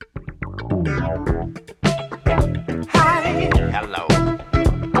Hello.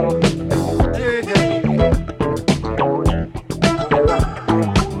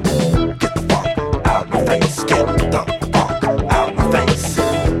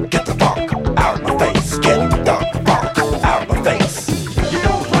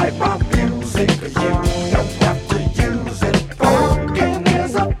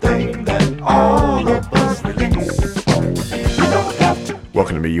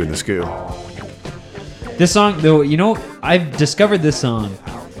 Welcome to Me, You, and the Scoo. This song, though, you know, I've discovered this song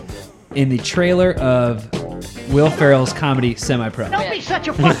in the trailer of Will Ferrell's comedy Semi-Pro. Don't be such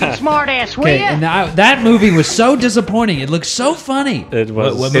a fucking smartass, will Okay, ya? and that movie was so disappointing. It looked so funny. It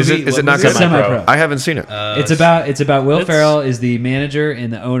was. What Is movie? it What not movie? Semi-Pro. I haven't seen it. It's about Will Ferrell is the manager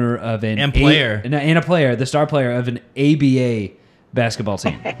and the owner of an And player. and a player, the star player of an ABA basketball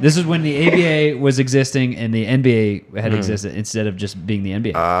team. This is when the ABA was existing and the NBA had existed instead of just being the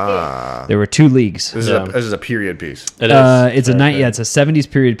NBA. There were two leagues. This is a period piece. It is. It's a night. Yeah, it's a '70s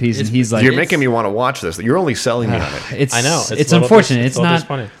period piece, and he's like, You're making me want to watch this. You're only selling me on it. It's, I know. It's a little unfortunate. It's It's not.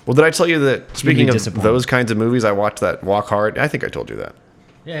 funny. Well, did I tell you that, speaking of disappointed. those kinds of movies, I watched that Walk Hard? I think I told you that.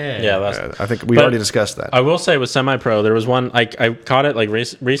 Yeah, that's. I think we But already discussed that. I will say with Semi-Pro, there was one I caught it like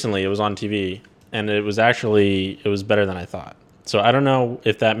recently. It was on TV, and it was better than I thought. So I don't know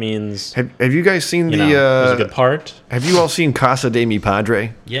if that means Have you guys seen it was a good part. Have you all seen Casa de Mi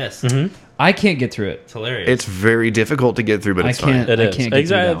Padre? Yes. I can't get through it. It's hilarious. It's very difficult to get through, but I it's can't. fine. It is. can't get through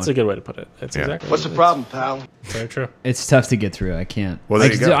Exactly. that That's one. a good way to put it. It's Yeah. exactly. What's the problem, pal? Very true. It's tough to get through. I can't. Well,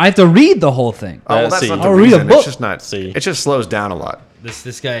 there you go. I have to read the whole thing. Oh, well, that's see. not the I'll read a reason. book. It's just not. See. It just slows down a lot.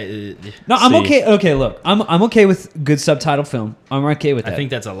 this guy. No, I'm See. okay. Okay, look, I'm okay with good subtitle film. I'm okay with that. I think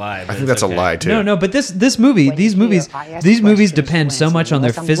that's a lie. I think that's a lie too. No, but this movie, these movies depend so much on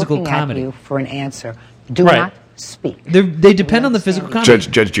their physical comedy. For an answer, do Right. not speak. They depend on the physical comedy.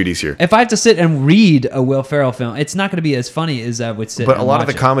 Judge Judy's here. If I have to sit and read a Will Ferrell film, it's not going to be as funny as I would sit. But a and lot of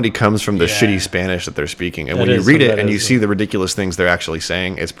watch the it. comedy comes from the shitty Spanish that they're speaking, and That when you is- read it that and you is- see the ridiculous things they're actually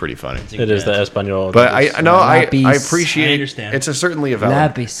saying, it's pretty funny. It is the Espanol. But I know I Lápiz. appreciate. I understand. It's certainly a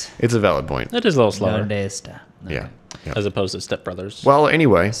valid. Lápiz. It's a valid point. it is a little slower ¿Dónde está? No. Yeah. Yeah. as opposed to Step Brothers. Well,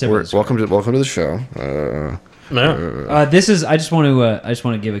 anyway, Similar welcome to the show. No. This is. I just want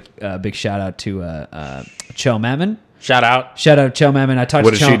to give a big shout out to Chell Mammon. Shout out. Shout out Chell Mammon. I talked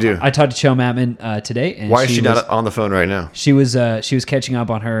What to did she do? I talked to Chell Mammon today. And Why is she was, not on the phone right now? She was catching up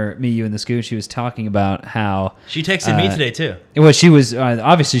on her Me, You, and the Scoo. She was talking about how She texted me today too. well she was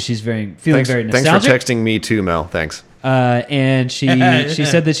obviously she's feeling very Thanks nostalgic. for texting me too, Mel. Thanks. And she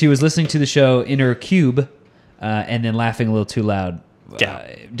said that she was listening to the show in her cube, and then laughing a little too loud. Yeah.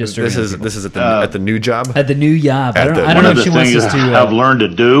 Disturbing This people. is at the new job. At the new job. I At don't, the- I don't one know of if she wants us I've to. learned to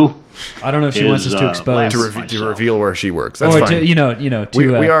do I don't know if she wants us to expose, to reveal where she works. That's or fine. to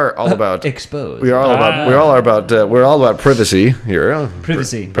we are all about expose. we're all about privacy here.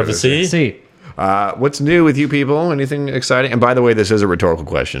 privacy. Privacy. See, What's new with you people? Anything exciting? And by the way, this is a rhetorical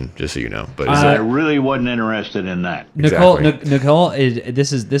question, just so you know. But is I it, really wasn't interested in that. Nicole. Exactly. Nicole.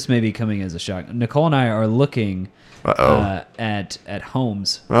 This may be coming as a shock. Nicole and I are looking at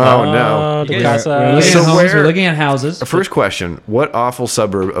homes. oh no. the You guys- casa. We're looking So at homes. where- We're looking at houses. First question: what awful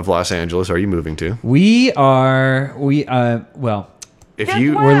suburb of Los Angeles are you moving to? We well. If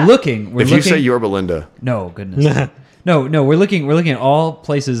you We're looking. We're if looking. you say you're Belinda, No, goodness. no. We're looking at all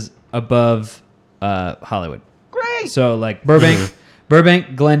places above Hollywood. Great. So like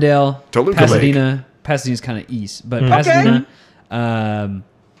Burbank, Glendale, Toluca Pasadena. Pasadena's kind of east, but Pasadena,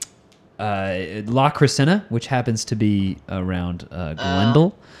 La Crescenta, which happens to be around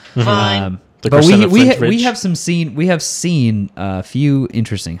Glendale. The But Crescenta we Flint Ridge. have seen a few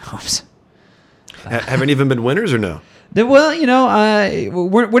interesting homes. haven't even been winners or no? Well,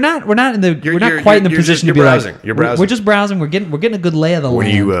 we're not in the You're- we're not you're- quite in the you're position just- to be you're like browsing. You're browsing. We're just browsing. We're getting a good lay of the When are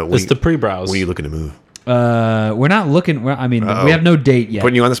land. you It's the pre-browse. when are you looking to move? We're not looking. I mean, Uh-oh. we have no date yet.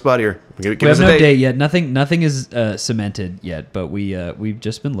 Putting you on the spot here. Give We us have a no date. date yet. Nothing is cemented yet. But we've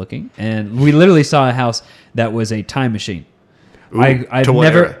just been looking, and we literally saw a house that was a time machine. Ooh, I've to what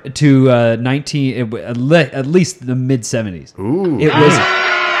never era? to 19 at least the mid 70s. Ooh. It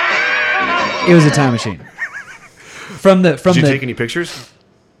was a time machine. From Did you the take any pictures?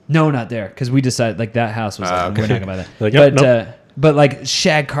 no, not there because we decided like that house was like, okay. we're not gonna buy that. Like, yep, but nope. but like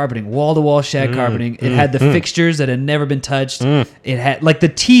shag carpeting, wall to wall shag carpeting. It had the fixtures that had never been touched. It had like the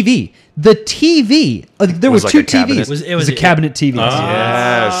TV. The TV. Like, there Was were like two a cabinet? TVs. It It was was a cabinet TV.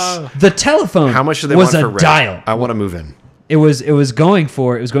 Yes. The telephone. How much do they was want a for rent? dial. I want to move in. It was going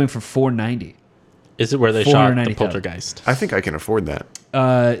for $490. Is it where they shot the 490,000. poltergeist? I think I can afford that.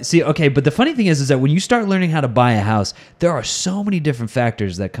 See, okay, but the funny thing is that when you start learning how to buy a house, there are so many different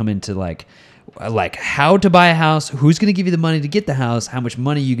factors that come into like how to buy a house, who's going to give you the money to get the house, how much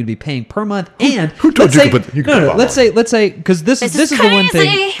money you're going to be paying per month, and who told let's you say, to put- you can no, put let's say because this is the one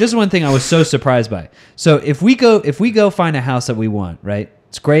thing. This is one thing I was so surprised by. So if we go find a house that we want, right?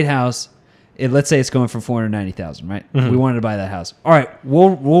 It's a great house. Let's say it's going for $490,000, right? We wanted to buy that house. All right,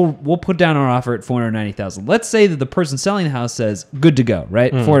 we'll put down our offer at $490,000. Let's say that the person selling the house says good to go,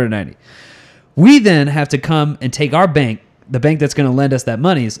 right? $490. We then have to come and take our bank, the bank that's going to lend us that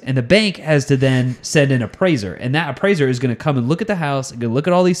monies, and the bank has to then send an appraiser, and that appraiser is going to come and look at the house, going to look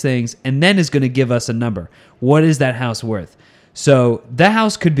at all these things, and then is going to give us a number. What is that house worth? So that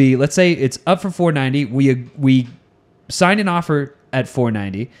house could be, let's say it's up for $490. We signed an offer at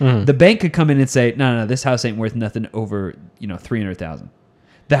 $490. The bank could come in and say, no, this house ain't worth nothing over $300,000.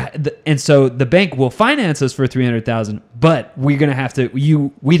 And so the bank will finance us for $300,000, but we're gonna have to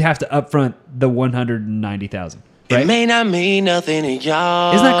we'd have to upfront the $190,000. Right? It may not mean nothing to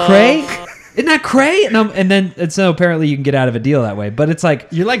y'all. Isn't that cray? Isn't that cray? And so apparently you can get out of a deal that way. But it's like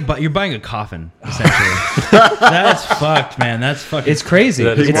You're buying a coffin, essentially. That's fucked, man. That's fucking. it's crazy.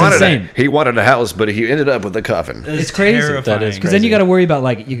 That is It's wanted insane. he wanted a house, but he ended up with a coffin. It's crazy. Terrifying. That is Because then you Crazy. got to worry about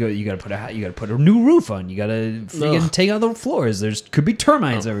like you got to put a new roof on. You got to freaking take out the floors. Could be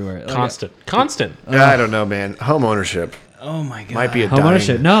termites everywhere. Like, Constant. I don't know, man. Home ownership Oh my god. might be a home dying.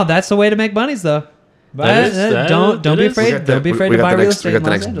 ownership. No, that's the way to make monies though. That Don't be is. afraid. Don't be afraid to buy real estate. We got in the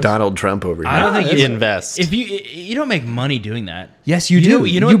Los next Angeles. Donald Trump over here. I don't think You you invest. If you don't make money doing that. Yes, you do.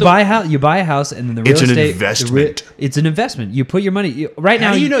 You know you what buy a house. You buy a house, and then the real It's an estate. investment. It's an investment. You put your money. Right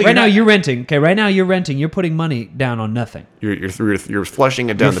How now, do you know right you're now not- you're renting. Okay, right now you're renting. You're putting money down on nothing. You're flushing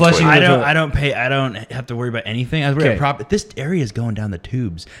it down You're the flushing toilet. it- I don't have to worry about anything. I worry Okay. about this area is going down the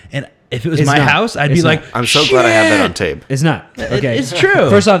tubes, and if it was It's my not. house, I'd It's be like, not. I'm so glad I have that on "Shit!" tape. It's not okay. it's true.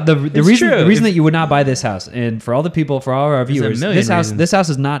 First off, the It's reason true. the reason that you would not buy this house, and for all the people, for all our viewers, million reasons. this house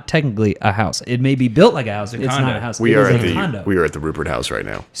is not technically a house. It may be built like a house. It's condo. not a house. We It are is at a the condo. we are at the Rupert House right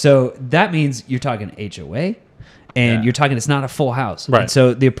now. So that means you're talking HOA, and Yeah. you're talking it's not a full house. Right. And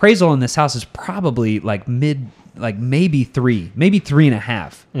so the appraisal on this house is probably like maybe 3, maybe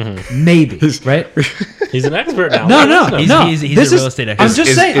 3.5, maybe right. He's an expert now. No. He's This a is- real estate I'm expert.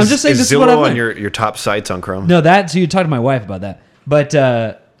 just saying. I'm just saying. This is what Zillow I've on learned. your top sites on Chrome. No, so you talk to my wife about that, but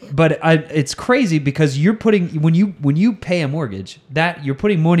it's crazy because you're putting when you pay a mortgage that you're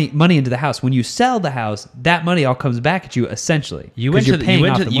putting money into the house. When you sell the house, that money all comes back at you essentially. You 'cause went you're to paying you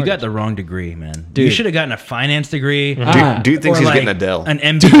off got mortgage. the wrong degree, man. Dude. You should have gotten a finance degree. Dude thinks or he's like getting Adele. an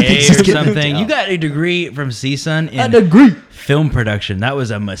thinks MBA he's or getting something. Adele. You got a degree from CSUN a in degree. film production. That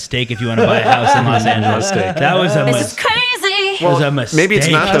was a mistake if you want to buy a house in Los Angeles. That was a mistake. It was a mistake. Maybe it's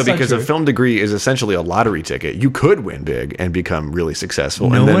not though That's not because true. a film degree is essentially a lottery ticket. You could win big and become really successful,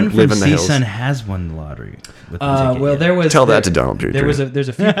 No and then one from live in the hills. CSUN has won the lottery. With the ticket Well, yet. there was Tell that to Donald Petrie. There's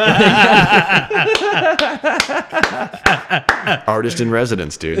a few. Artist in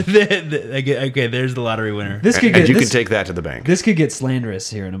residence, dude. Okay, there's the lottery winner. This could And get you this, can take that to the bank. this could get slanderous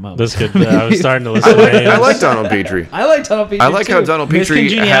here in a moment. This could. I was starting to listen. to names. I like Donald Petrie. I like Donald Petrie. I like how Donald Miss Petrie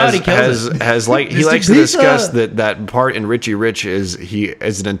Congeniality kills has like he Mr. likes to Pizza. discuss that part in Richie Rich is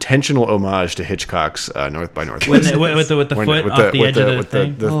an intentional homage to Hitchcock's North by Northwest. with the When- foot with off the edge of the with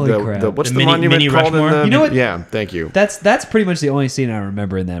thing. Holy crap. what's The the, mini- monument mini called in Rushmore? the? You know what? Yeah, thank you. That's pretty much the only scene I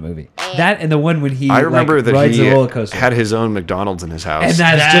remember in that movie. That and the one when he I remember like, that rides he the roller coaster. had his own McDonald's in his house. and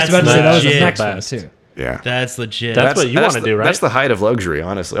that's just about to say that was the legit next one best. too. yeah, That's legit. That's what you that's wanna the- do, right? That's the height of luxury,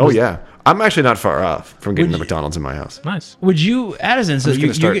 honestly. Oh yeah, I'm actually not far off from getting Would the you- McDonald's in my house. Nice. Would you, Addison? So just you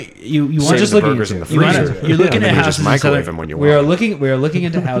gonna start you want Saving just the looking burgers into in the it. You wanna- freezer. you're looking and at then you houses just in microwave Southern- them when you We want. are looking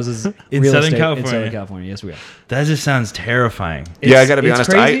into houses In real Southern estate California. In Southern California, yes, we are. that just sounds terrifying. Yeah, I It's- got to be it's honest.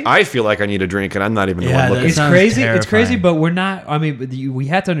 crazy. I feel like I need a drink, and I'm not even the Yeah, one looking. It's sounds crazy. It's crazy, terrifying. but we're not. I mean, we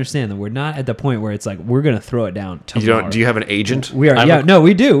have to understand that we're not at the point where it's like we're gonna throw it down You tomorrow. don't? Do you have an agent? We are. I'm Yeah. a- No,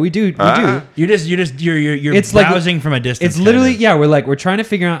 we do. We do. Ah. You're It's like- browsing from a distance. It's literally kinda. yeah. We're trying to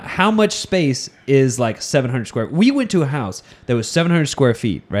figure out how much space is like 700 square. We went to a house that was 700 square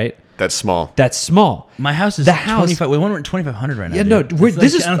feet. Right. That's small. That's small. My house is The house- 25. We want 2,500 right now. Yeah. dude. No. It's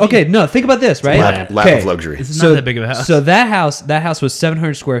This like, is I don't okay. think- No. Think about this. Right. Lap Okay. of luxury. It's not that big of a house. So that house was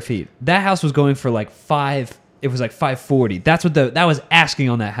 700 square feet. That house was going for like five. It was like 540. That's what that was asking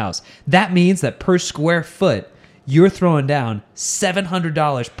on that house. That means that per square foot, you're throwing down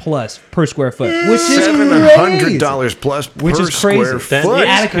 $700 plus per square foot, which is $700 plus Which per is crazy. square That foot. is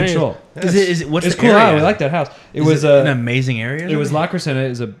out of crazy. control. Is it what's It's the cool. area? We like that house. It Is was an amazing area. It was La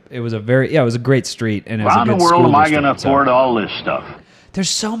Crescenta. It was a very it was a great street and it was How a in the good world school am I district, going to so- afford all this stuff? There's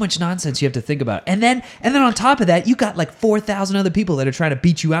so much nonsense you have to think about. And then on top of that, you got like 4,000 other people that are trying to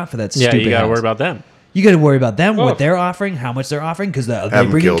beat you out for that stupid Yeah, you got to house. worry about them. You got to worry about them, Oh. what they're offering, how much they're offering, because are they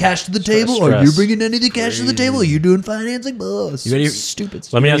them bringing killed. cash to the table? Are you bringing any of the cash to the table? Are you doing financing? Oh, stupid.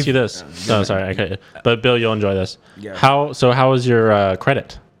 Let me ask you this. Oh, sorry, I cut you. But Bill, you'll enjoy this. How is your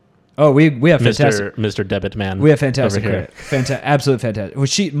credit, Oh, we have fantastic. Mr. Debit Man? We have fantastic over here? credit. Absolute fantastic.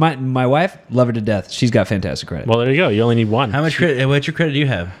 Well, my wife, love her to death. She's got fantastic credit. Well, there you go. You only need one. How much credit? What's your credit do you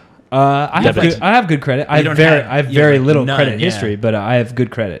have? I have good credit. I don't have have- very you have little none, credit yeah. history, but I have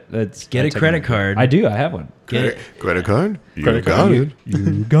good credit. Get a credit card. I do. I have one. Get it. Credit card? You Credit got card. it.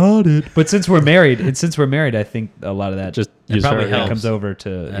 You got it. But since we're married, I think a lot of that Just It use probably her. helps. comes over to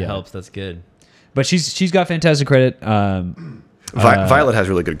That helps. That's good. But she's got fantastic credit. Violet has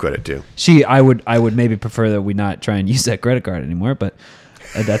really good credit too. I would maybe prefer that we not try and use that credit card anymore, but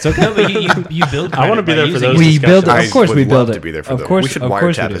that's okay. No, but you build. I wanna credit be by there for using those it. We build it. I Of course, would we love build to it. be there for Of them. course, we should of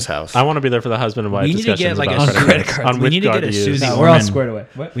course we wiretap do. his house. I want to be there for the husband and wife We need to discussions get like about a credit credit on We which need to card get a to use. Susie No, we're all Orman. squared away.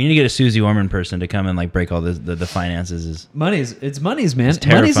 What? We need to get a Susie Orman person to come and like break all the finances. Money's man. Money's is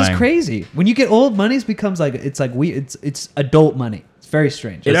terrifying. crazy. When you get old, money's becomes like it's adult money. It's very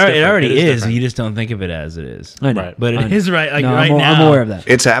strange. It different. already It is is. different. You just don't think of it as it is. I know, Right. But I it know. is right. Like No, right now, I'm aware of that.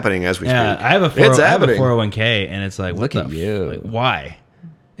 It's happening as we Yeah, speak. I have a It's 401k, and it's like, what Look the at you. Like, why?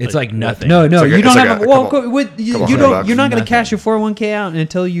 It's like nothing. No, It's like you a- don't it's like have a a. Well, couple- you couple don't. $100 bucks. You're not going to Nothing. cash your 401k out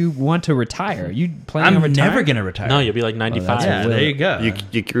until you want to retire. You planning I'm on retiring? never gonna retire. No, you'll be like 95. Yeah, there you go.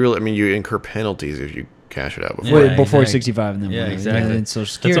 You really, I mean, you incur penalties if you cash it out before. Wait, Yeah, before exactly. 65 and then Yeah, and exactly. then Social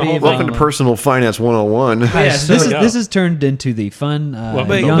Security. whole and Welcome to all- Personal Finance 101. Yeah, So so this is turned into the fun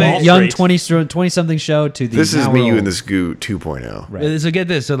but young Wall 20 something show to the This is now me, we're you, old. and this goo 2.0. Right. So get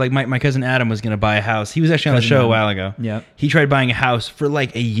this. So like my cousin Adam was gonna buy a house. He was actually on the Cousin show Adam. a while ago. Yeah. He tried buying a house for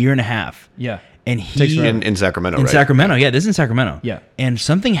like a year and a half. Yeah. And Takes he forever. In Sacramento, in right? Sacramento. Yeah, this is in Sacramento. Yeah. And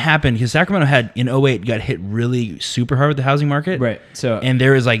something happened because Sacramento had in 08 got hit really super hard with the housing market. Right. So And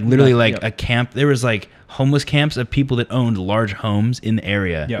there was like literally like Yeah. a camp. There was like homeless camps of people that owned large homes in the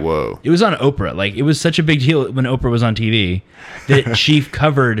area. Yeah. Whoa. It was on Oprah. Like it was such a big deal when Oprah was on TV that she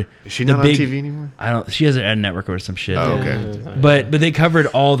covered. Is she the not big, on TV anymore? I don't. She has a network or some shit. Oh, okay. But they covered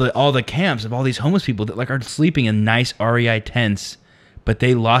all the camps of all these homeless people that like are sleeping in nice REI tents, but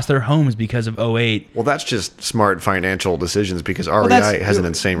they lost their homes because of 08. Well, that's just smart financial decisions because REI that's- has an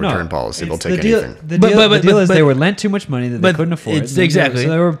insane no, return policy. They'll it's take the deal, anything. The But- deal, but- the deal but- is but- they were lent too much money that they but couldn't afford. it's- and they- exactly. So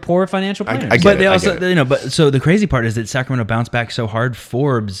they were poor financial planners. get But it, they I also, get it. but so the crazy part is that Sacramento bounced back so hard.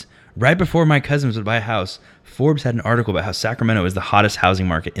 Forbes, right before my cousins would buy a house, Forbes had an article about how Sacramento is the hottest housing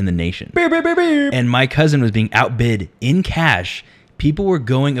market in the nation. And my cousin was being outbid in cash. People were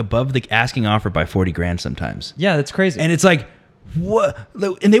going above the asking offer by 40 grand sometimes. Yeah, that's crazy. And it's like, what?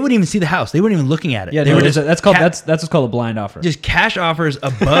 And they wouldn't even see the house. They weren't even looking at it. yeah, they no, were just that's what's called a blind offer. just cash offers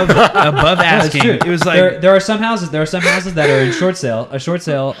above above That's asking. true. It was like there are some houses that are in short sale. A short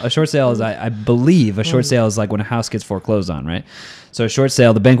sale is I believe a short sale is like when a house gets foreclosed on, right? So a short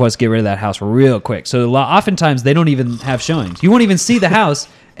sale, the bank wants to get rid of that house real quick. So oftentimes they don't even have showings. You won't even see the house,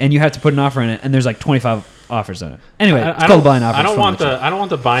 and you have to put an offer in it, and there's like 25 offers on it. Anyway, it's called a blind offer. I don't It's want fun.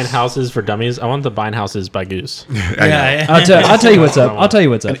 the buying houses for dummies. I want the buying houses by Goose. yeah, I'll tell you what's up. I'll tell you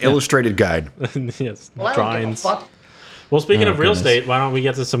what's up. An illustrated guide. Yes, Well, I don't give a drawings. fuck. Well, speaking of real goodness. estate, why don't we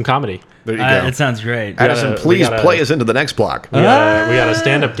get to some comedy? There you go. it sounds great. Addison, we please gotta- play us into the next block. We got a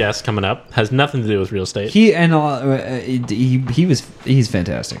stand-up guest coming up. Has nothing to do with real estate. He's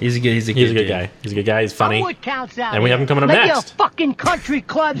fantastic. He's a good He's a good dude. guy. He's a good guy. He's funny. I'm what counts out And we here. have him coming up like next. Your fucking country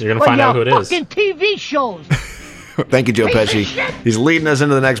clubs. You're gonna or find out your who it is. Fucking TV shows. Thank you, Joe Piece of Pesci. shit. He's leading us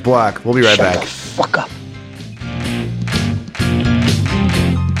into the next block. We'll be right Shut back. the fuck up.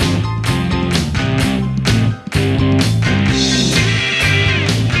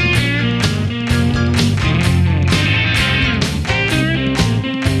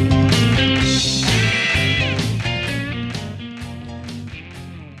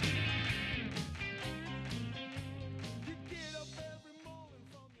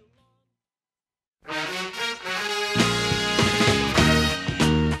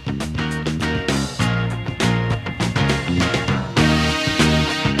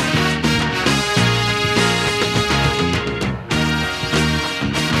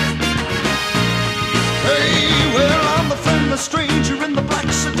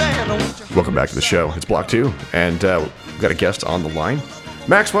 Welcome back to the show. It's Block 2, and we've got a guest on the line.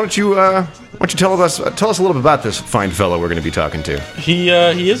 Max, why don't you tell us a little bit about this fine fellow we're going to be talking to? He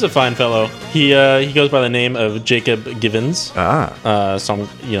is a fine fellow. He goes by the name of Jacob Givens. Some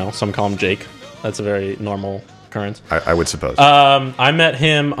call him Jake. That's a very normal occurrence. I would suppose. I met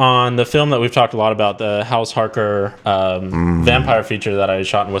him on the film that we've talked a lot about, the House Harker vampire feature that I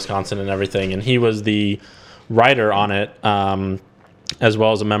shot in Wisconsin and everything, and he was the writer on it, as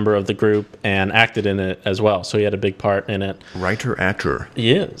well as a member of the group, and acted in it as well. So he had a big part in it. Writer, actor.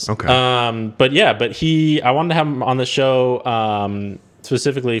 He is. Okay. But I wanted to have him on the show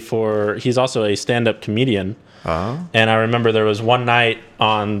specifically he's also a stand-up comedian. And I remember there was one night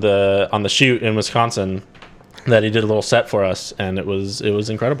on the shoot in Wisconsin that he did a little set for us, and it was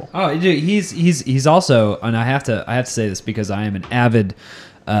incredible. Oh, dude, he's also, and I have to say this because I am an avid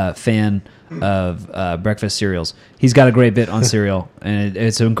fan of breakfast cereals. He's got a great bit on cereal, and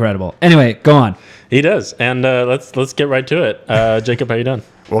it's incredible. Anyway, go on. He does, and let's get right to it. Jacob, how you doing?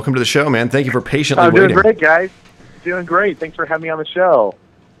 Welcome to the show, man. Thank you for patiently I'm waiting. doing great, guys. Doing great. Thanks for having me on the show.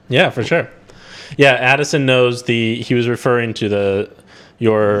 Yeah, for sure. Yeah, Addison knows he was referring to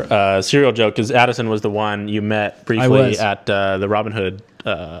your cereal joke, because Addison was the one you met briefly at the Robin Hood.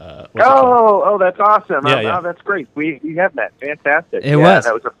 Oh, that's awesome. Yeah. Oh, that's great. We have met. Fantastic. It was.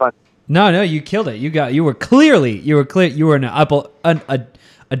 That was a fun. No, you killed it. You were clear. You were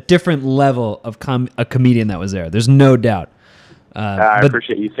a different level of a comedian that was there. There's no doubt. I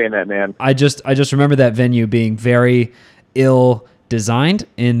appreciate you saying that, man. I just remember that venue being very ill designed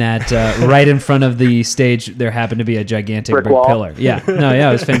in that right in front of the stage there happened to be a gigantic brick pillar. Yeah,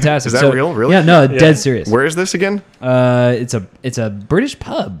 it was fantastic. Is that real? Really? Yeah, no, dead serious. Where is this again? It's a British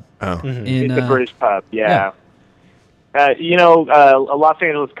pub. Oh, It's a British pub. Yeah. A Los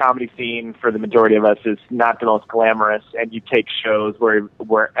Angeles comedy scene for the majority of us is not the most glamorous, and you take shows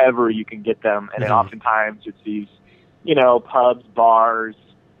wherever you can get them, and then oftentimes it's these, pubs, bars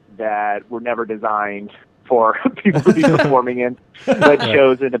that were never designed for people to be performing in, but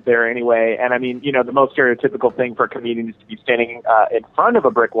shows end up there anyway. And I mean, the most stereotypical thing for a comedian is to be standing in front of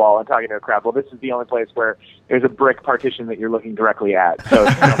a brick wall and talking to a crowd. Well, this is the only place where there's a brick partition that you're looking directly at. So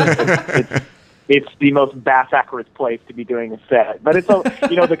it's the most bass-accorous place to be doing a set. But it's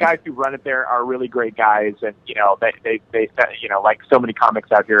the guys who run it there are really great guys, and they like so many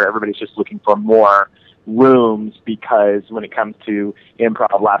comics out here, everybody's just looking for more rooms, because when it comes to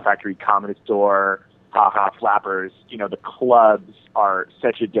Improv, Laugh Factory, Comedy Store, Ha Ha, Flappers, the clubs are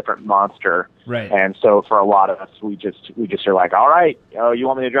such a different monster. Right. And so for a lot of us, we just are like, all right, you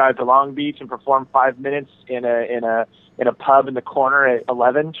want me to drive to Long Beach and perform 5 minutes in a pub in the corner at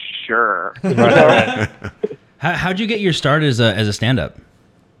 11? Sure. How'd you get your start as a stand-up?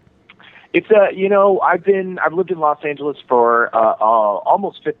 It's I've lived in Los Angeles for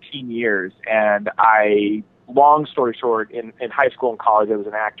almost 15 years, and long story short, in high school and college, I was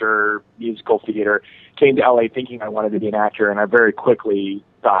an actor, musical theater, came to LA thinking I wanted to be an actor, and I very quickly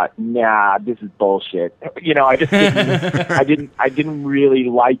thought, nah, this is bullshit. I just I didn't really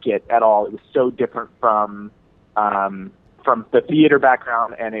like it at all. It was so different from the theater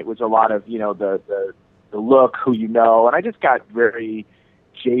background, and it was a lot of, the look, who and I just got very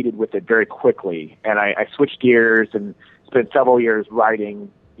jaded with it very quickly, and I switched gears and spent several years writing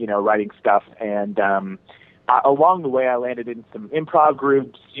stuff, and along the way I landed in some improv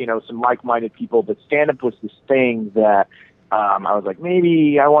groups, some like-minded people, but stand-up was this thing that I was like,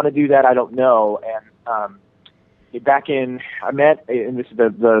 maybe I want to do that, I don't know. And I met, and this is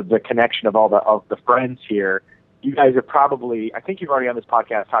the connection of all the friends here. You guys are probably, I think you've already on this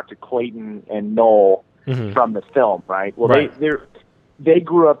podcast talked to Clayton and Noel from the film, right? Well, right. They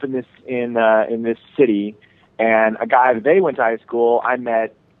grew up in this city, and a guy that they went to high school I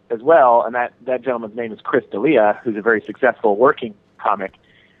met as well, and that gentleman's name is Chris D'Elia, who's a very successful working comic.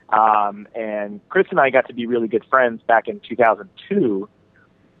 And Chris and I got to be really good friends back in 2002.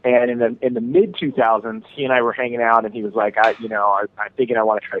 And in the mid 2000s, he and I were hanging out, and he was like, I'm thinking I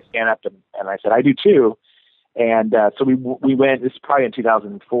want to try stand up, and I said I do too. And so we went. This is probably in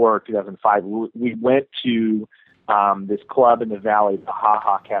 2004 or 2005. We went to this club in the Valley, the Ha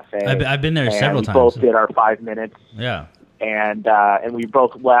Ha Cafe. I've been there several times. We both did our 5 minutes. Yeah. And we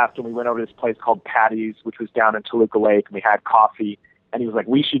both left, and we went over to this place called Patty's, which was down in Toluca Lake, and we had coffee. And he was like,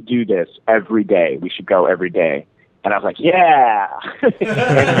 we should do this every day. We should go every day. And I was like, yeah.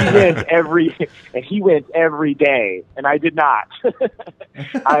 and he went every day, and I did not.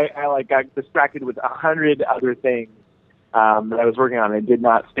 I got distracted with 100 other things that I was working on, and did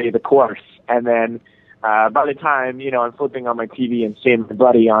not stay the course. And then by the time, I'm flipping on my TV and seeing my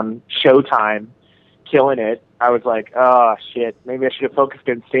buddy on Showtime killing it, I was like, oh shit, maybe I should have focused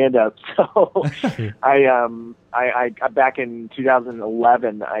on stand up. So I back in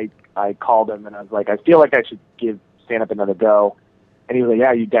 2011, I called him, and I was like, I feel like I should give stand up another go. And he was like,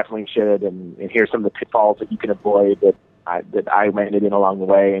 yeah, you definitely should, and here's some of the pitfalls that you can avoid that I landed in along the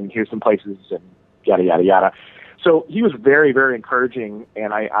way, and here's some places, and yada yada yada. so he was very, very encouraging,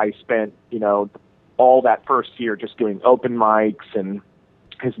 and I spent, all that first year just doing open mics and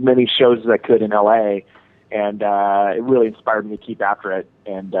as many shows as I could in LA, and it really inspired me to keep after it.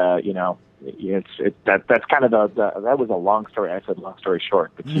 And that's kind of that was a long story. I said long story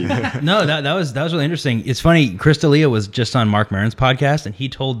short. But No, that was really interesting. It's funny. Chris D'Elia was just on Mark Maron's podcast, and he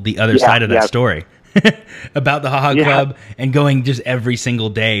told the other side of that story about the Ha Ha Club and going just every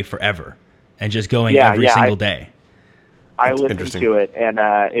single day forever, and just going every single day. I listened to it, and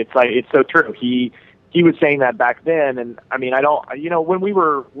it's so true. He was saying that back then, and I mean, when we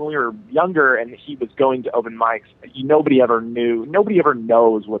were younger, and he was going to open mics, nobody ever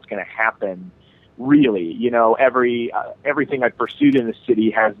knows what's going to happen, really. Everything I've pursued in the city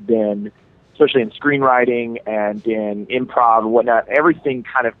has been, especially in screenwriting and in improv and whatnot, everything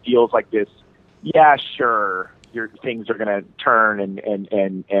kind of feels like this. Yeah, sure, your things are going to turn,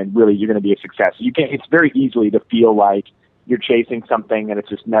 and really you're going to be a success. It's very easily to feel like you're chasing something and it's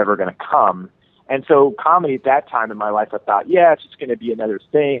just never going to come. And so comedy at that time in my life, I thought, it's just going to be another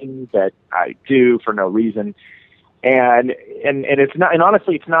thing that I do for no reason. And it's not, and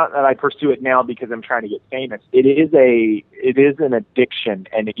honestly, it's not that I pursue it now because I'm trying to get famous. It is an addiction,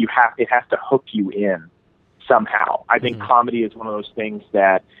 and it has to hook you in somehow. I think comedy is one of those things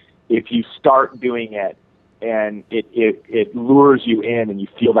that if you start doing it and it lures you in and you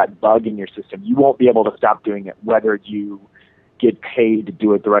feel that bug in your system, you won't be able to stop doing it, whether you get paid to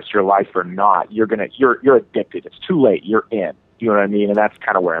do it the rest of your life or not. You're addicted. It's too late. You're in. You know what I mean? And that's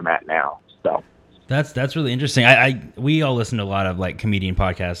kind of where I'm at now. So that's really interesting. We all listen to a lot of like comedian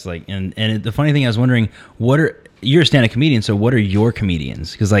podcasts, and the funny thing I was wondering, you're a stand-up comedian, so what are your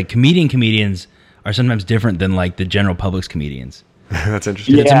comedians? Because like comedians are sometimes different than like the general public's comedians. That's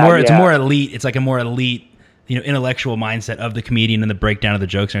interesting. It's a more elite. It's like a more elite, intellectual mindset of the comedian and the breakdown of the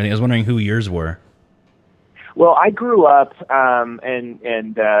jokes and everything. I was wondering who yours were. Well, I grew up,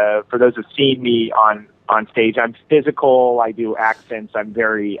 and for those who've seen me on stage, I'm physical. I do accents. I'm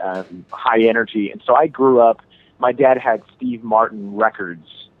very high energy, and so I grew up. My dad had Steve Martin records,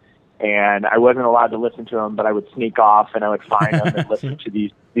 and I wasn't allowed to listen to them, but I would sneak off and I would find them and listen to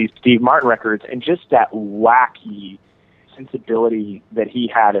these Steve Martin records, and just that wacky sensibility that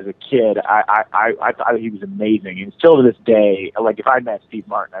he had as a kid, I thought he was amazing. And still to this day, like if I met Steve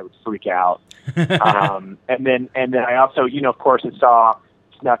Martin, I would freak out. And then I also, of course, I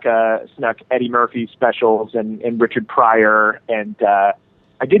snuck Eddie Murphy specials and Richard Pryor, and I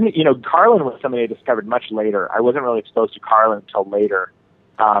didn't, Carlin was somebody I discovered much later. I wasn't really exposed to Carlin until later.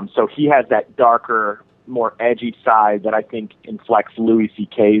 So he has that darker, more edgy side that I think inflects Louis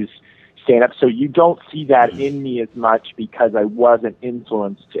C.K.'s stand-up. So you don't see that in me as much because I wasn't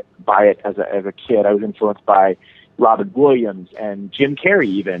influenced by it as a kid. I was influenced by Robin Williams and Jim Carrey,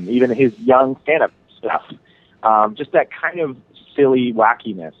 even his young stand-up stuff. Just that kind of silly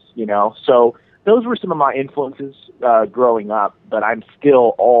wackiness, So those were some of my influences growing up, but I'm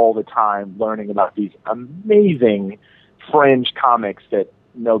still all the time learning about these amazing fringe comics that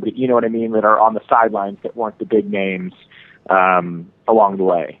nobody, you know what I mean, that are on the sidelines that weren't the big names along the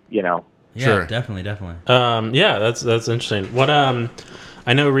way, Yeah, Sure. definitely. That's interesting. What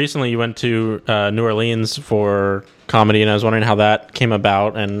I know recently you went to New Orleans for comedy, and I was wondering how that came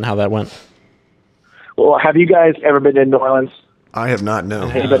about and how that went. Well, have you guys ever been to New Orleans? I have not, no.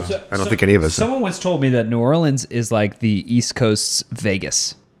 Hey, I don't think any of us have. Someone once told me that New Orleans is like the East Coast's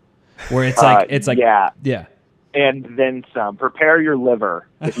Vegas, where it's like yeah. And then some. Prepare your liver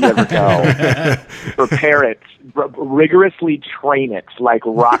if you ever go. Prepare it. Rigorously train it like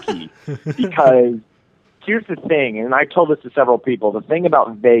Rocky. Because here's the thing, and I told this to several people, the thing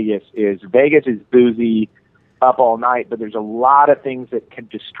about Vegas is boozy, up all night, but there's a lot of things that can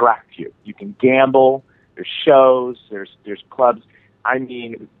distract you. You can gamble, there's shows, there's clubs. I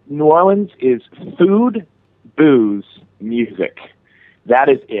mean, New Orleans is food, booze, music. That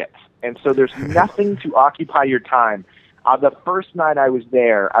is it. And so there's nothing to occupy your time. The first night I was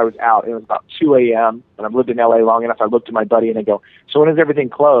there, I was out. It was about 2 a.m. and I've lived in L.A. long enough. I looked at my buddy and I go, "So when does everything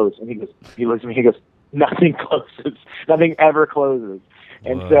close?" And he looks at me, he goes, "Nothing closes. Nothing ever closes."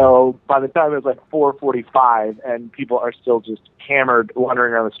 And so by the time it was like 4:45 and people are still just hammered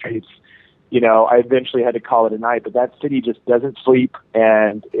wandering around the streets, I eventually had to call it a night. But that city just doesn't sleep,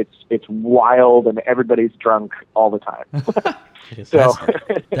 and it's wild, and everybody's drunk all the time. So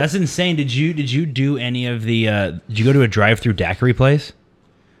that's insane. Did you do any of the? Did you go to a drive-through daiquiri place?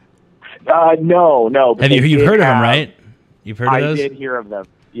 No. Have you've heard of them, right? You've heard of those? I did hear of them.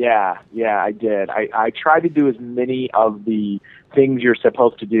 Yeah, I did. I tried to do as many of the things you're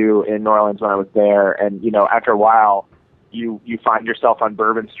supposed to do in New Orleans when I was there, and after a while, you find yourself on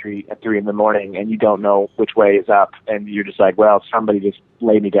Bourbon Street at 3 a.m. and you don't know which way is up, and you're just like, well, somebody just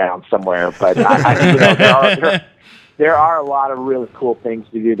lay me down somewhere. But there are a lot of really cool things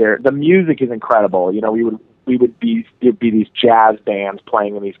to do there. The music is incredible. You know, there'd be these jazz bands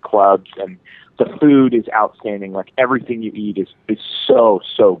playing in these clubs, and the food is outstanding. Like everything you eat is so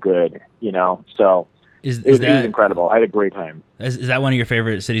good. You know, so. It was incredible. I had a great time. Is that one of your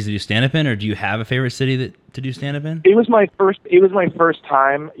favorite cities to do stand-up in, or do you have a favorite city to do stand-up in? It was my first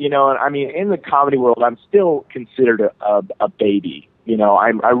time, you know, and I mean, in the comedy world, I'm still considered a baby. You know, I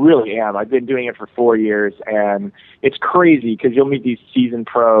really am. I've been doing it for 4 years, and it's crazy because you'll meet these seasoned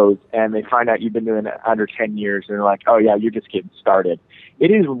pros, and they find out you've been doing it under 10 years, and they're like, oh, yeah, you're just getting started. It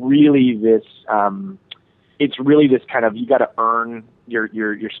is really this kind of, you got to earn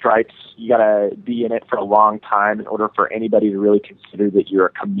your stripes. You got to be in it for a long time in order for anybody to really consider that you're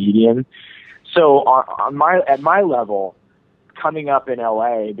a comedian. So at my level, coming up in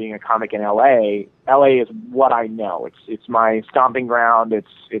LA, being a comic in LA is what I know. It's my stomping ground.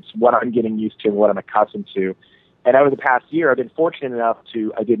 It's what I'm getting used to and what I'm accustomed to. And over the past year, I've been fortunate enough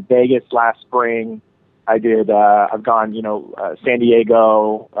I did Vegas last spring. I've gone, San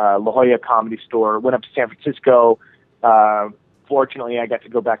Diego, La Jolla Comedy Store, went up to San Francisco. Fortunately, I got to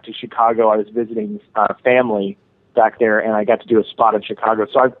go back to Chicago. I was visiting family back there, and I got to do a spot in Chicago.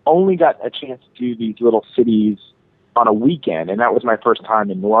 So I've only got a chance to do these little cities on a weekend, and that was my first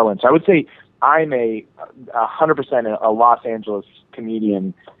time in New Orleans. I would say I'm 100% a Los Angeles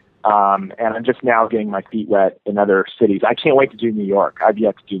comedian, and I'm just now getting my feet wet in other cities. I can't wait to do New York. I've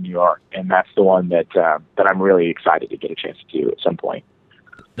yet to do New York, and that's the one that I'm really excited to get a chance to do at some point.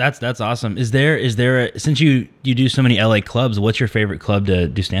 That's awesome. Is there since you do so many LA clubs, what's your favorite club to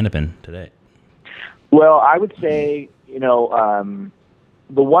do stand up in today? Well, I would say,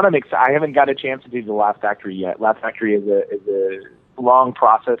 the one I haven't got a chance to do the Laugh Factory yet. Laugh Factory is a long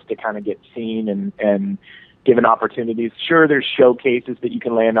process to kind of get seen and given opportunities. Sure, there's showcases that you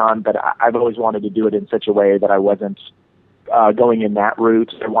can land on, but I've always wanted to do it in such a way that I wasn't going in that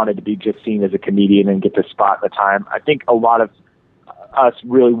route. I wanted to be just seen as a comedian and get the spot at the time. I think a lot of us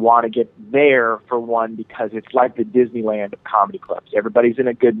really want to get there, for one, because it's like the Disneyland of comedy clubs. Everybody's in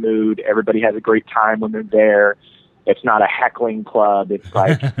a good mood. Everybody has a great time when they're there. It's not a heckling club. It's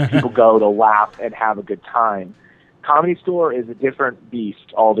like people go to laugh and have a good time. Comedy Store is a different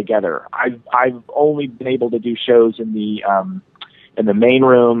beast altogether. I've only been able to do shows in the main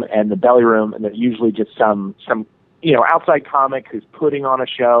room and the belly room, and they're usually just some outside comic who's putting on a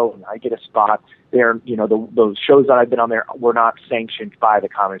show, and I get a spot. Those shows that I've been on there were not sanctioned by the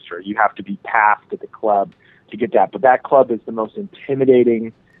Comedy Store. You have to be passed at the club to get that. But that club is the most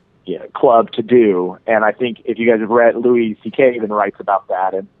intimidating club to do. And I think if you guys have read, Louis C.K. even writes about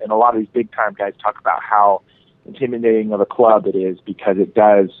that. And a lot of these big time guys talk about how intimidating of a club it is, because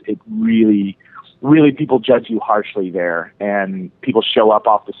it really, really, people judge you harshly there. And people show up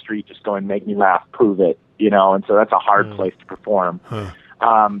off the street just going, make me laugh, prove it, and so that's a hard place to perform.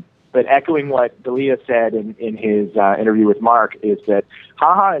 But echoing what D'Elia said in his interview with Mark, is that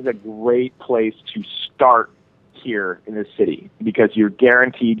HaHa is a great place to start here in this city, because you're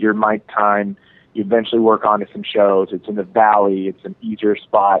guaranteed your mic time. You eventually work on to some shows. It's in the Valley. It's an easier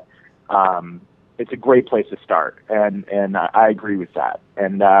spot. It's a great place to start, and I agree with that.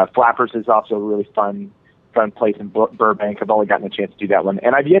 And Flappers is also a really fun place in Burbank. I've only gotten a chance to do that one,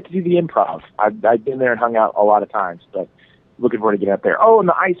 and I've yet to do the Improv. I've been there and hung out a lot of times, but looking forward to getting up there. Oh, and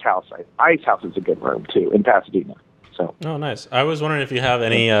the Ice House. Ice House is a good room too in Pasadena. So. Oh, nice. I was wondering if you have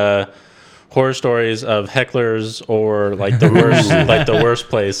any horror stories of hecklers, or like the worst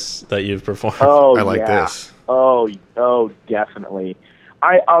place that you've performed. Oh, I like this. Oh, definitely.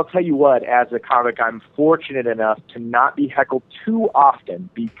 I'll tell you what. As a comic, I'm fortunate enough to not be heckled too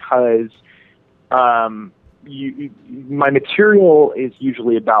often, because my material is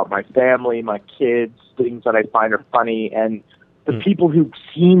usually about my family, my kids, things that I find are funny, and the people who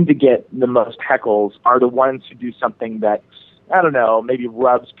seem to get the most heckles are the ones who do something that, I don't know, maybe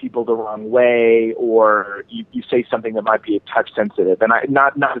rubs people the wrong way, or you say something that might be a touch sensitive. And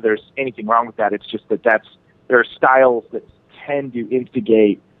not that there's anything wrong with that. It's just that there are styles that tend to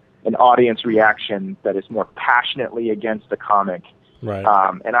instigate an audience reaction that is more passionately against the comic. Right.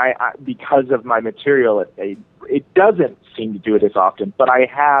 And I because of my material, it doesn't seem to do it as often, but I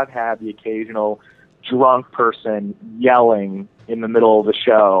have had the occasional drunk person yelling in the middle of the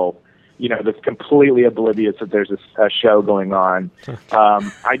show, that's completely oblivious that there's a show going on.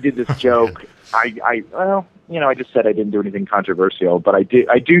 I did this joke. I just said I didn't do anything controversial, but I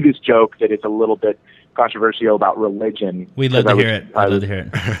do this joke that is a little bit controversial about religion. We'd love to hear it. I'd love to hear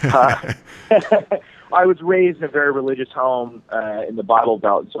it. I was raised in a very religious home in the Bible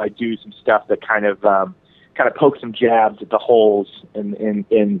Belt, so I do some stuff that kind of poke some jabs at the holes in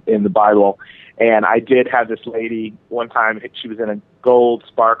the Bible. And I did have this lady one time. She was in a gold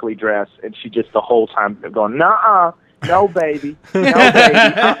sparkly dress, and she just the whole time kept going, "Nuh-uh, no baby, no baby,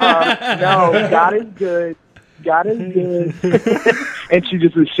 no, God is good, God is good." And she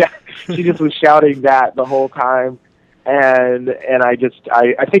just was shouting that the whole time. And I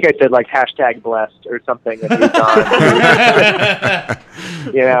think I said like hashtag blessed or something, and moved on.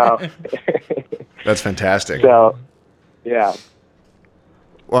 You know. That's fantastic. So, yeah.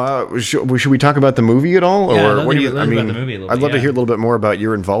 Well, should we talk about the movie at all, Yeah, I'd or love what to do hear you? a I little mean, about the movie a little I'd bit, love to yeah. hear a little bit more about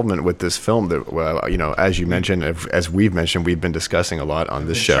your involvement with this film. That, well, you know, as you mentioned, as we've mentioned, we've been discussing a lot on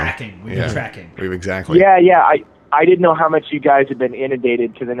this show. We've been tracking. We've exactly. Yeah. I didn't know how much you guys have been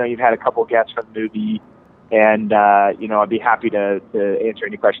inundated, because I know you've had a couple guests from the movie, and you know, I'd be happy to answer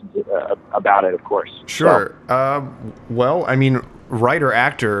any questions about it, of course. Sure. Well, I mean, writer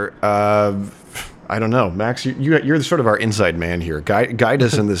actor. I don't know, Max. You're sort of our inside man here. Guide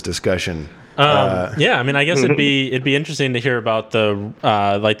us in this discussion. Yeah, I mean, I guess it'd be interesting to hear about the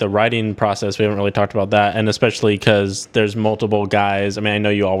like the writing process. We haven't really talked about that, and especially because there's multiple guys. I mean, I know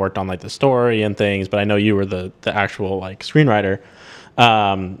you all worked on like the story and things, but I know you were the actual like screenwriter.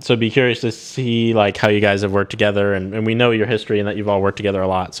 So I'd be curious to see like how you guys have worked together, and we know your history and that you've all worked together a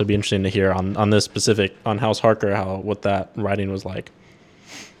lot. So it'd be interesting to hear on this specific on House Harker what that writing was like.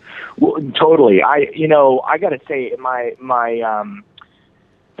 Well, totally. I got to say, my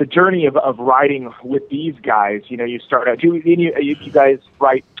the journey of writing with these guys. You know, you start out. Do you guys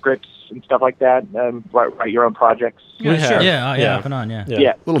write scripts and stuff like that? Write your own projects? Yeah, sure. Yeah, off and on, yeah.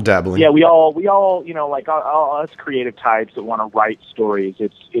 Yeah. Little dabbling. Yeah, we all, you know, like all us creative types that want to write stories.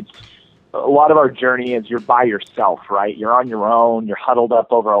 It's a lot of our journey is you're by yourself, right? You're on your own. You're huddled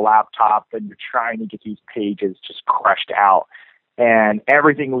up over a laptop, and you're trying to get these pages just crushed out. And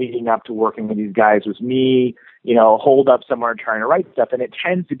everything leading up to working with these guys was me, you know, holed up somewhere trying to write stuff. And it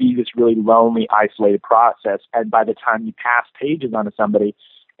tends to be this really lonely, isolated process. And by the time you pass pages onto somebody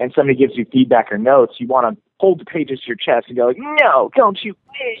and somebody gives you feedback or notes, you want to hold the pages to your chest and go like, "No, don't you,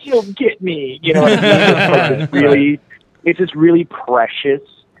 you'll get me." You know, it's this really precious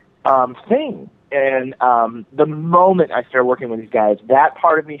thing. And the moment I started working with these guys, that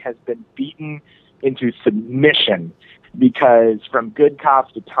part of me has been beaten into submission, because from Good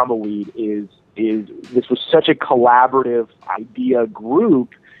Cops to Tumbleweed this was such a collaborative idea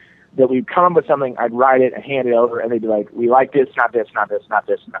group that we'd come up with something, I'd write it and hand it over, and they'd be like, "We like this, not this, not this, not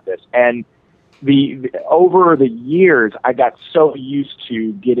this, not this." And over the years, I got so used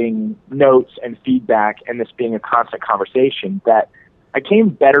to getting notes and feedback and this being a constant conversation that I came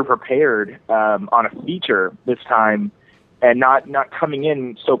better prepared on a feature this time, and not coming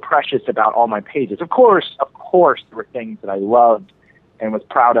in so precious about all my pages. Of course, there were things that I loved and was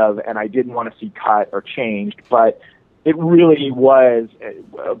proud of, and I didn't want to see cut or changed, but it really was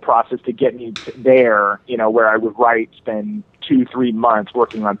a process to get me there, you know, where I would spend 2-3 months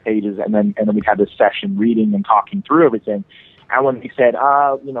working on pages, and then we'd have this session reading and talking through everything. And when they said,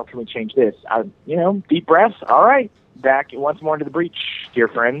 you know, can we change this? Deep breaths. All right, back once more into the breach, dear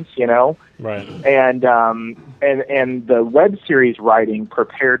friends, you know. Right. And the web series writing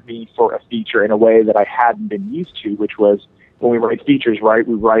prepared me for a feature in a way that I hadn't been used to, which was when we write features, right,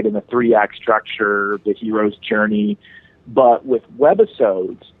 we write in a 3-act structure, the hero's journey. But with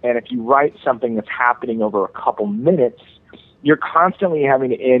webisodes, and if you write something that's happening over a couple minutes, you're constantly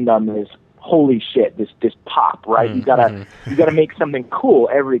having to end on this holy shit, this pop, right? Mm-hmm. You gotta make something cool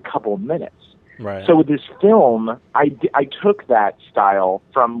every couple of minutes. Right. So with this film, I took that style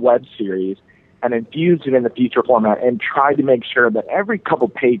from web series and infused it in the feature format and tried to make sure that every couple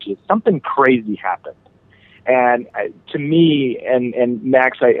pages something crazy happened. And to me, and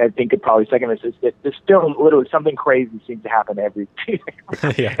Max, I think could probably second this, is that this film, literally something crazy seems to happen every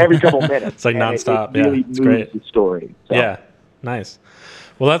couple minutes. It's like nonstop. It really yeah, it's moves great. the story. So. Yeah, nice.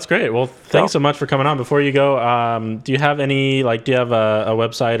 Well, that's great. Well, thanks so much for coming on. Before you go, do you have a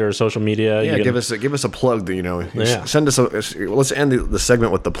website or social media? Yeah, give us a plug. That, you know, Yeah. send us. Let's end the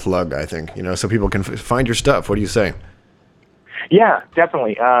segment with the plug. I think, you know, so people can find your stuff. What do you say? Yeah,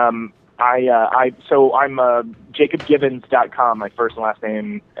 definitely. I'm JacobGivens.com, my first and last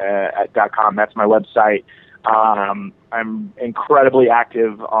name .com. That's my website. I'm incredibly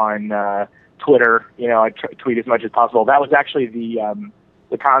active on Twitter. You know, I tweet as much as possible. That was actually the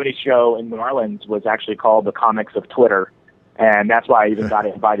comedy show in New Orleans was actually called The Comics of Twitter. And that's why I even got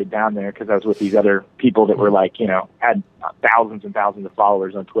invited down there, because I was with these other people that were like, you know, had thousands and thousands of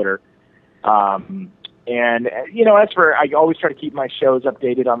followers on Twitter. And, you know, I always try to keep my shows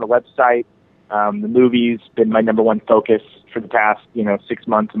updated on the website. The movie's been my number one focus for the past, 6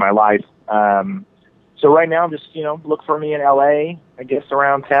 months of my life. So right now, just, look for me in LA, I guess,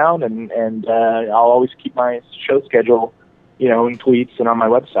 around town, and I'll always keep my show schedule, in tweets and on my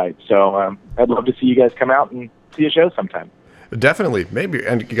website. So I'd love to see you guys come out and see a show sometime. Definitely, maybe.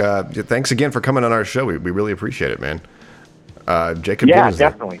 And thanks again for coming on our show. We really appreciate it, man. Jacob Gibbons,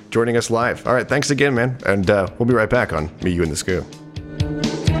 definitely. Joining us live. All right, thanks again, man. And we'll be right back on Me, You, and the Scoop.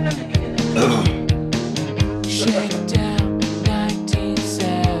 Shakedown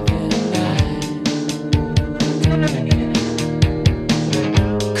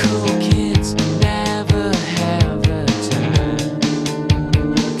 1979. Cool kids never have a time.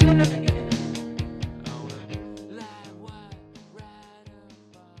 Light white right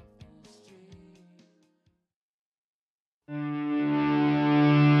above the street.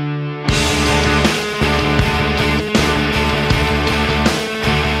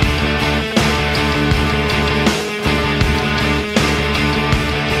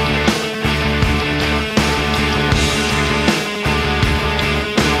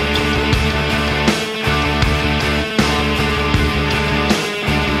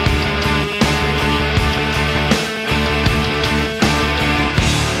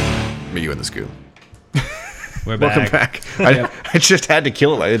 Me, You, and the Scoop. We're back. Welcome back. I just had to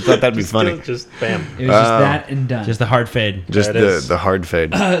kill it. I thought that'd be funny. Just bam. It was just that and done. Just the hard fade. Just There it is. the hard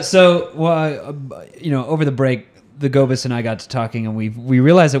fade. So, over the break, the Gobus and I got to talking, and we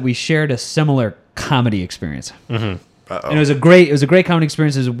realized that we shared a similar comedy experience. And it was a great comedy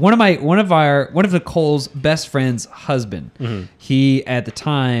experience. It was one of Nicole's best friend's husband. He at the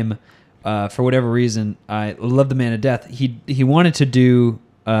time, for whatever reason, I love the man to death. He wanted to do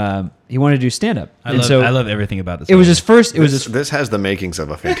stand up. I love everything about this. It was his first. This has the makings of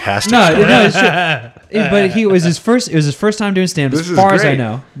a fantastic No, story. no, it's true. But it was his first time doing stand up, This as is far as I great.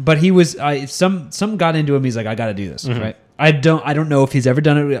 know. But he was some got into him. He's like, I got to do this, right? I don't know if he's ever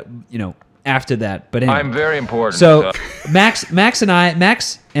done it, after that. But anyway. I'm very important. So Max and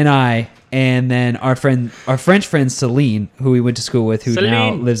I, and then our French friend Celine, who we went to school with, who now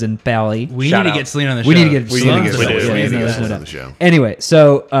Celine. lives in Bali. we Shout need to out. get Celine on the show. We need to get We Celine need to on get the show. Celine. Yeah, We need to no, get no, Celine no. on the show. Anyway,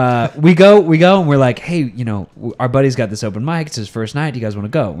 so we go, and we're like, hey, our buddy's got this open mic. It's his first night. Do you guys want to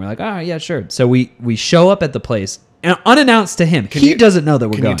go? And we're like, all right, yeah, sure. So we show up at the place, and unannounced to him, he doesn't know that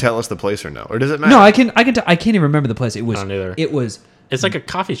we're Can going. you tell us the place or no? Or does it matter? No, I can't even remember the place. It was. I don't either. It was. It's like a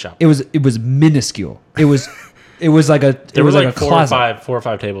coffee shop. It was minuscule. It was like a. There was like like a four closet. or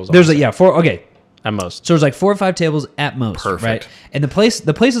five tables. There's like four. Okay, at most. so there's like 4 or 5 tables at most. Perfect. Right, and the place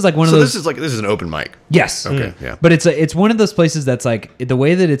is like one So of those. this is an open mic. Yes. Okay, yeah. But it's one of those places that's like the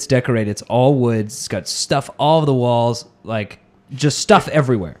way that it's decorated. It's all wood. It's got stuff all over the walls, like just stuff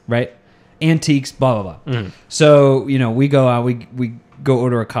everywhere, right? Antiques, blah blah blah. So we go out, we go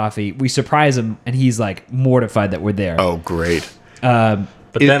order a coffee. We surprise him, and he's like mortified that we're there. Oh, great.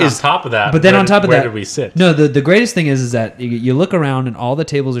 But then on top of that, where did we sit? No, the greatest thing is that you look around and all the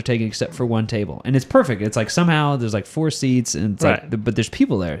tables are taken except for one table, and it's perfect. It's like somehow there's like 4 seats, and it's Right. like, but there's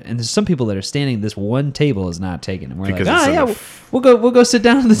people there, and there's some people that are standing. This one table is not taken, and we're Because like, it's yeah, enough. we'll go sit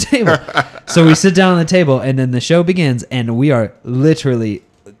down at the table. So we sit down on the table, and then the show begins, and we are literally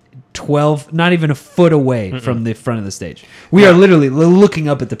 12, not even a foot away from the front of the stage. We are literally looking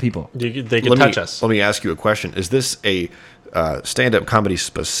up at the people. They could touch us. Let me ask you a question. Is this a stand-up comedy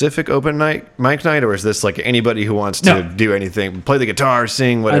specific open mic night, or is this like anybody who wants to No. do anything, play the guitar,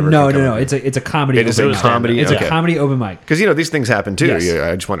 sing, whatever? No. can come in? It's a comedy. It is open a mic. comedy. It's okay. a comedy open mic. Because these things happen too. Yes. Yeah,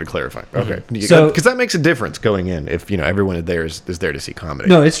 I just wanted to clarify. Okay, So- because that makes a difference going in if everyone there is there to see comedy.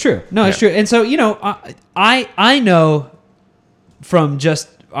 No, it's true. No, it's Yeah. true. And so I know from just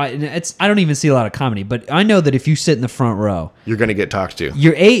I don't even see a lot of comedy, but I know that if you sit in the front row, You're going to get talked to.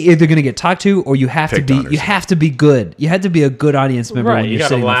 you're either going to get talked to, or you have Picked to on be or you something. have to be good. You have to be a good audience member Right, when you you're gotta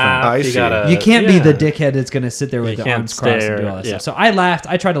sitting in the laugh. front. I You see. gotta. You can't be yeah. the dickhead that's going to sit there with the can't arms crossed and do stare, all that yeah. stuff. So I laughed.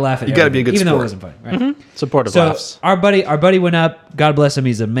 I tried to laugh at You gotta be a everything, good even though it sport. wasn't funny. Right? Supportive So laughs. our buddy went up. God bless him.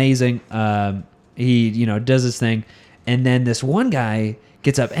 He's amazing. He does his thing, and then this one guy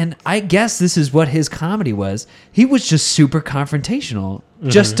gets up, and I guess this is what his comedy was. He was just super confrontational,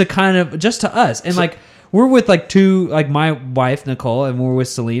 just to us, and like we're with like two, like my wife Nicole, and we're with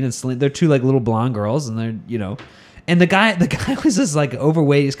Celine, and Celine. They're two like little blonde girls, and they're And the guy was just like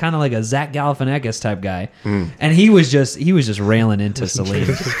overweight. He's kind of like a Zach Galifianakis type guy, and he was just railing into Celine.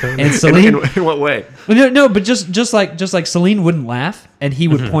 And Celine, In what way? no, but just like Celine wouldn't laugh, and he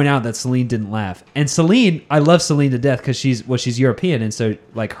would point out that Celine didn't laugh. And Celine, I love Celine to death because she's European, and so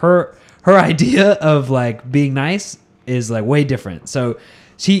like her idea of like being nice is like way different. So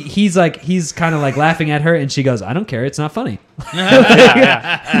he's kind of like laughing at her, and she goes, "I don't care. It's not funny."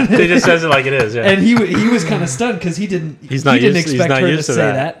 yeah. He just says it like it is. Yeah. And he was kind of stunned because he didn't expect her to say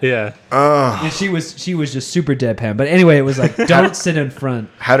that. Yeah. And she was just super deadpan. But anyway, it was like, don't sit in front.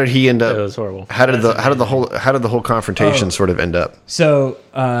 How did he end up? It was horrible. How did the whole confrontation sort of end up? So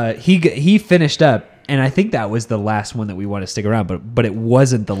he finished up, and I think that was the last one that we want to stick around. But it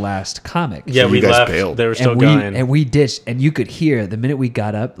wasn't the last comic. Yeah, So we you guys left. bailed. They were still and going. and we ditched, and you could hear the minute we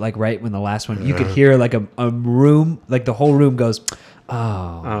got up, like right when the last one, you could hear like a room, like the whole room goes,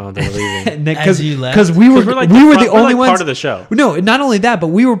 Oh, they're leaving. As you left? Because we were we're like we the were front- the we're only like ones part of the show. No, not only that, but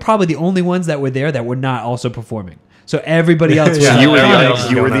we were probably the only ones that were there that were not also performing. So everybody else was Yeah, like, You were the everybody audience. else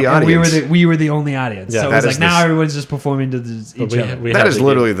is You were going the up. and audience. we were the only audience. Yeah, so it that was is like now this- everyone's just performing to each other. We That had is to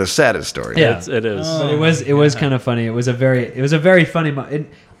literally the saddest story. Yeah. It is. But it was kind of funny. It was a very funny.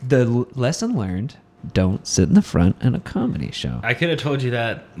 The lesson learned: don't sit in the front in a comedy show. I could have told you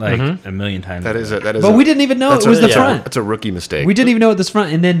that like a million times. That is that is. But we didn't even know that's it was the yeah. front. That's a rookie mistake. We didn't even know it was the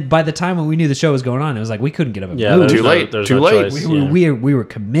front. And then by the time when we knew the show was going on, it was like we couldn't get up and Yeah, move. Too late. There's Too no late. choice. We were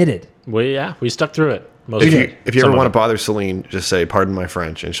committed. We stuck through it. Most If of you, it. if you Some ever of want to it. bother Celine, just say "Pardon my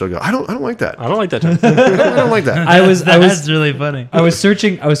French," and she'll go, "I don't like that. I don't like that. Term. I don't like that." I was That's really funny. I was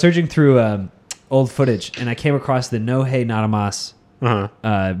searching through old footage, and I came across the No Hey Not a Mas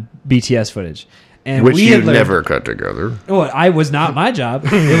BTS footage. And Which we you had learned, never cut together. Oh, I was not my job.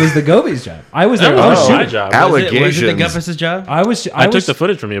 It was the Gobi's job. I was there. That I was was my shooting. job. Allegations. Was it the Guffus' job? I was. I was, took the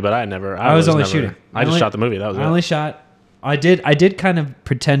footage from you, but I was only never- shooting. I just shot the movie. That was I it. only shot. I did kind of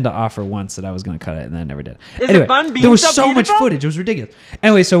pretend to offer once that I was going to cut it, and then I never did. Anyway, there was so much footage; it was ridiculous.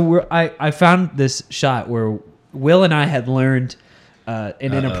 Anyway, so I found this shot where Will and I had learned an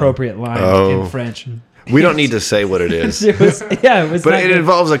inappropriate line in French. We don't need to say what it is, It was but not it good.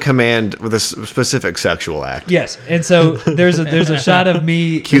 involves a command with a specific sexual act. Yes, and so there's a shot of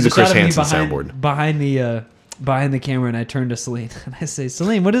me. Cue there's the a shot Chris of me Hansen soundboard. behind the camera, and I turn to Celine and I say,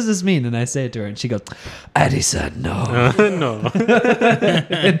 "Celine, what does this mean?" And I say it to her, and she goes, "Addison, no." No.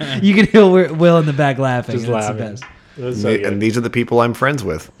 And you can hear Will in the back laughing. Just and it's laughing. the best. It was so good. And these are the people I'm friends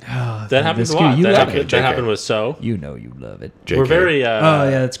with. That happens This a lot. you That love happened, it. that JK. happened with So. You know you love it. JK. We're very Oh yeah,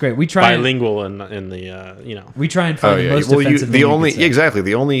 that's great. We try bilingual in the we try and Oh find the yeah. most Well, offensive thing the you only could say. exactly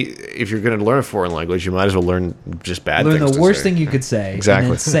the only if you're going to learn a foreign language, you might as well learn just bad Learn things. the to worst say. thing you could say. Exactly.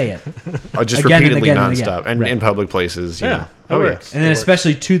 And then say it. Just again and repeatedly again and again. nonstop, and Right. in public places. You Yeah, know. that works. And then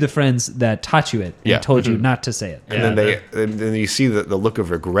especially to the friends that taught you it and Yeah. told you not to say it. And then you see the look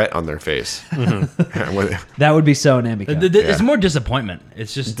of regret on their face. That would be so an Amico. It's more disappointment.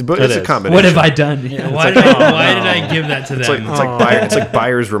 It's just But It it's a is. combination. What have I done? why did I give that to them? It's like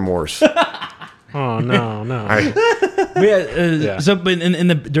buyer's remorse. Oh no, no. So, but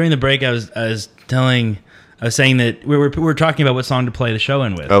during the break, I was saying that we were talking about what song to play the show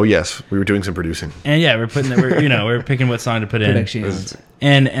in with. Oh yes, we were doing some producing. And yeah, we're picking what song to put in. Predictions.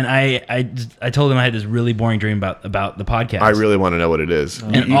 And I told him I had this really boring dream about the podcast. I really want to know what it is.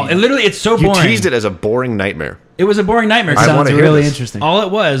 and literally it's so You boring. teased it as a boring nightmare. It was a boring nightmare. I Sounds wanna hear really this. interesting. All it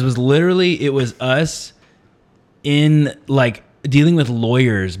was literally it was us in like dealing with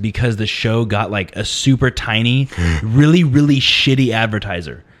lawyers because the show got like a super tiny, really shitty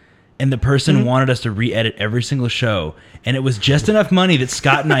advertiser. And the person wanted us to re-edit every single show, and it was just enough money that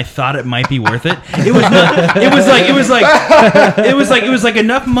Scott and I thought it might be worth it. It was not. It was like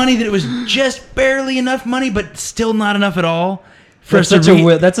enough money that it was just barely enough money, but still not enough at all. For That's us such,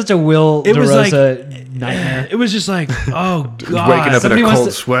 to that's such a Will It was DeRosa nightmare. It was just like, oh god, Waking up in Somebody a wants cold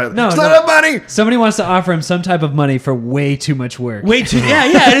to- sweat. No, it's no. not enough money. Somebody wants to offer him some type of money for way too much work. Way too, yeah.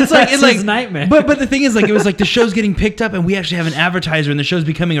 And it's like That's it's like his nightmare. But the thing is, like, it was like the show's getting picked up, and we actually have an advertiser, and the show's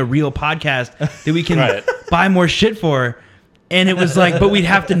becoming a real podcast that we can Right. buy more shit for. And it was like, but we'd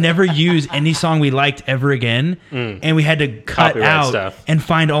have to never use any song we liked ever again, and we had to cut Copyright out stuff. and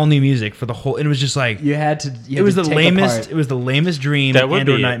find all new music for the whole. And it was just like You had to. it was the lamest. It was the lamest dream That would and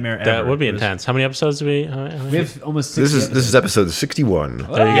be or nightmare ever. That would be It was- intense. How many episodes do we? We have almost. This 60 is episode 61. There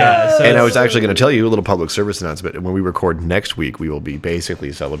you go. Yeah, so And I was actually going to tell you a little public service announcement. When we record next week, we will be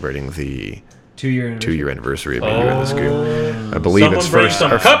basically celebrating the 2-year. anniversary of Meet You in the Scoop. I believe Someone it's bring first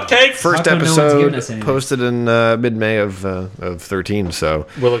some our cupcakes. first How come no one's given us episode anything? posted in mid-May of 13. So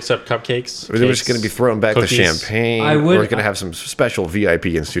We'll accept cupcakes. we're just going to be throwing back cookies. the champagne. I would- We're going to have some special VIP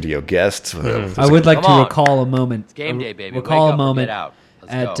in studio guests. I would like to Come on. recall a moment. Game day, baby. Recall Wake a up and moment get out.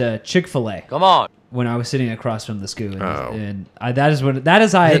 Let's at go. Chick-fil-A Come on. when I was sitting across from the Scoo, and, Oh. and that is when that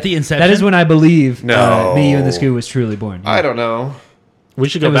is the Inception? that is when I believe No. Me, You, and the Scoo was truly born. I don't know. We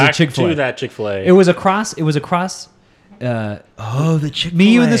should It go was a back Chick-fil-A. to that Chick-fil-A. It was a cross. Oh, the Chick-fil-A.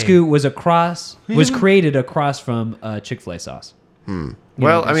 Me, You, and the Scoo was a cross. Was created across from Chick-fil-A sauce.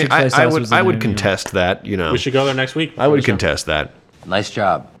 Well, I mean, Chick-fil-A sauce was in I would there, you know. contest that. You know, We should go there next week. I would contest that. Nice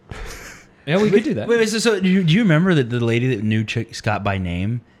job. Yeah, we could do that. Wait, so do you remember that the lady that knew Scott by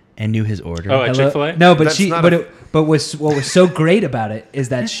name and knew his order? Oh, at Hello? Chick-fil-A? No, but That's she, not but a- it, but was what was so great about it is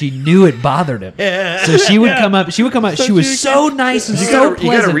that she knew it bothered him. So she would come up. She would come up. She was so nice and so gotta-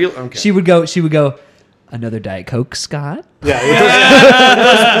 you gotta pleasant. okay. She would go. Another Diet Coke, Scott.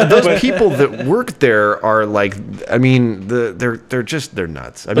 Those people that work there are like, I mean, they're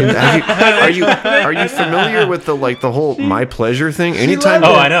nuts. I mean, are you familiar with the whole my pleasure thing? Anytime,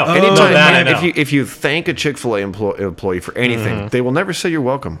 Oh, I know. Anytime, That I know. if you thank a Chick-fil-A employee for anything, they will never say you're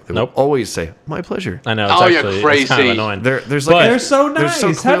welcome. They Nope. will always say my pleasure. I know. It's Oh, you're actually, crazy. It's kind of annoying. There's But- like They're so there's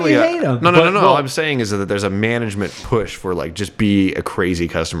nice. How do you hate 'em? No. But- All I'm saying is that there's a management push for like just be a crazy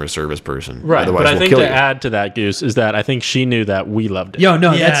customer service person. Right. Otherwise, But I we'll think kill to you. add to that, Goose, is that I think she knew that we loved it. Yo,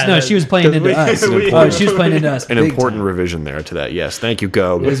 no, Yeah, no. She was playing into we- us. we- Oh, she was playing into us. An big important time. revision there to that. Yes, thank you,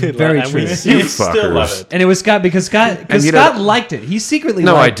 Go. It was very And we true. still fuckers. love it. And it was Scott because Scott And you know- Scott liked it. He secretly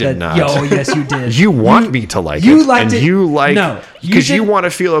No, I liked did that. not. Yo, yes, you did. You want me to like you it, liked and it. you like No, you because you did- want to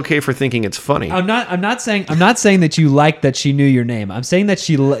feel okay for thinking it's funny. I'm not saying that you liked that she knew your name. I'm saying that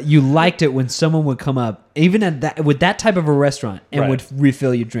you liked it when someone would come up, even at that with that type of a restaurant, and Right. would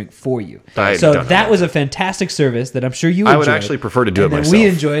refill your drink for you. I So don't know that about was a fantastic service that I'm sure you. I enjoyed. would actually prefer to do And it then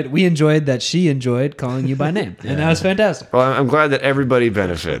myself. We enjoyed that she enjoyed calling you by name, and that was fantastic. Well, I'm glad that everybody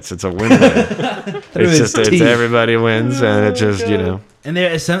benefits. It's a win-win. Through it's his just teeth. everybody wins, and it just And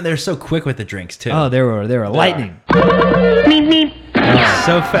they're so quick with the drinks too. Oh, they were lightning.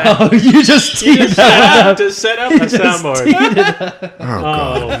 so fast. Oh, you just teed that up. To set up a soundboard. Oh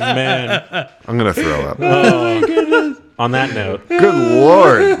god, Oh man. I'm gonna throw up. On that note, Good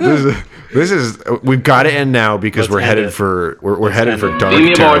lord, this is we've got to end now because Let's we're end headed it. for we're headed end for it. dark Beam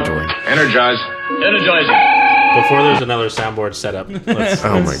me aboard. territory. Energize. Energizing. before there's another soundboard set up, let's,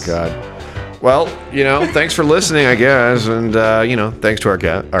 Oh my god. Well, thanks for listening, I guess, and thanks to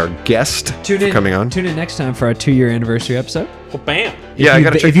our guest Tune for in, coming on. Tune in next time for our 2-year anniversary episode. well, bam. Yeah, I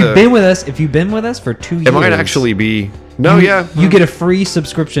gotta check If you've been with us for 2 years, It might actually be. No, you, yeah. you get a free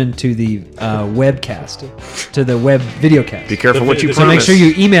subscription to the webcast, to the web videocast. Be careful what you So so make promise. sure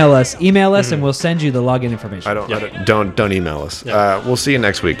you email us, and we'll send you the login information. I don't email us. We'll see you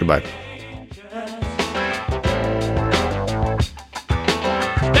next week. Goodbye.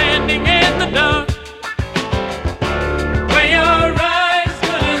 Standing in the dark,